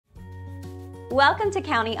Welcome to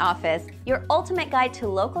County Office, your ultimate guide to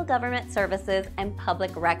local government services and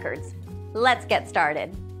public records. Let's get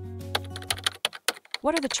started.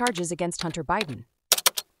 What are the charges against Hunter Biden?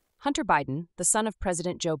 Hunter Biden, the son of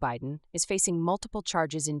President Joe Biden, is facing multiple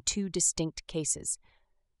charges in two distinct cases.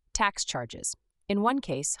 Tax charges. In one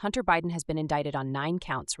case, Hunter Biden has been indicted on 9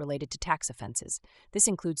 counts related to tax offenses. This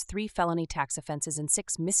includes 3 felony tax offenses and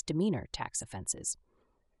 6 misdemeanor tax offenses.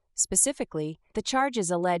 Specifically, the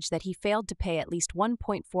charges allege that he failed to pay at least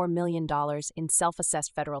 $1.4 million in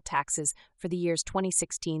self-assessed federal taxes for the years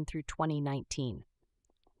 2016 through 2019.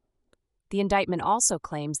 The indictment also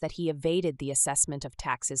claims that he evaded the assessment of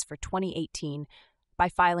taxes for 2018 by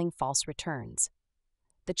filing false returns.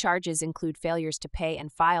 The charges include failures to pay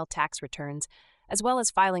and file tax returns, as well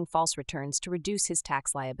as filing false returns to reduce his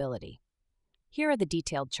tax liability. Here are the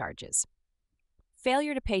detailed charges.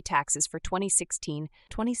 Failure to pay taxes for 2016,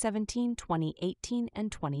 2017, 2018,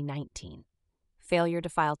 and 2019. Failure to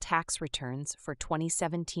file tax returns for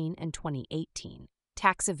 2017 and 2018.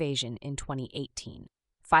 Tax evasion in 2018.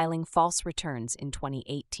 Filing false returns in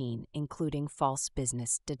 2018, including false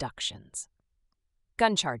business deductions.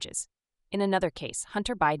 Gun charges. In another case,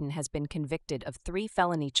 Hunter Biden has been convicted of 3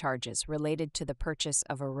 felony charges related to the purchase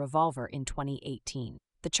of a revolver in 2018.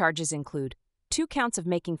 The charges include 2 counts of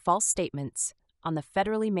making false statements on the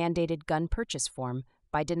federally mandated gun purchase form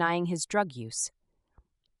by denying his drug use,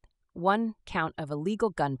 1 count of illegal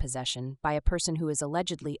gun possession by a person who is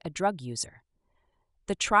allegedly a drug user.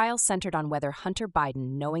 The trial centered on whether Hunter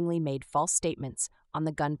Biden knowingly made false statements on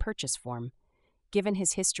the gun purchase form, given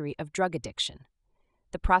his history of drug addiction.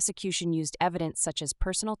 The prosecution used evidence such as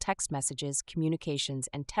personal text messages, communications,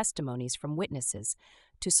 and testimonies from witnesses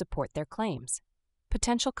to support their claims.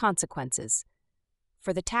 Potential consequences.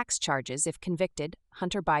 For the tax charges, if convicted,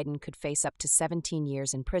 Hunter Biden could face up to 17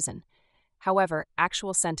 years in prison. However,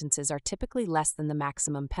 actual sentences are typically less than the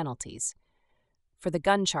maximum penalties. For the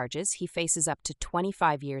gun charges, he faces up to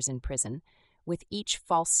 25 years in prison, with each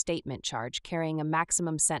false statement charge carrying a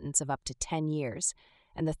maximum sentence of up to 10 years,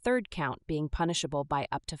 and the third count being punishable by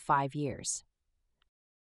up to 5 years.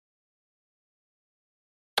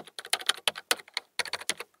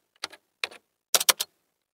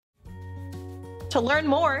 To learn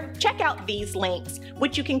more, check out these links,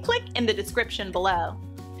 which you can click in the description below.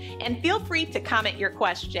 And feel free to comment your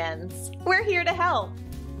questions. We're here to help.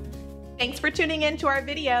 Thanks for tuning in to our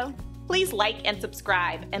video. Please like and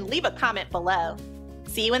subscribe and leave a comment below.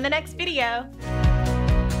 See you in the next video.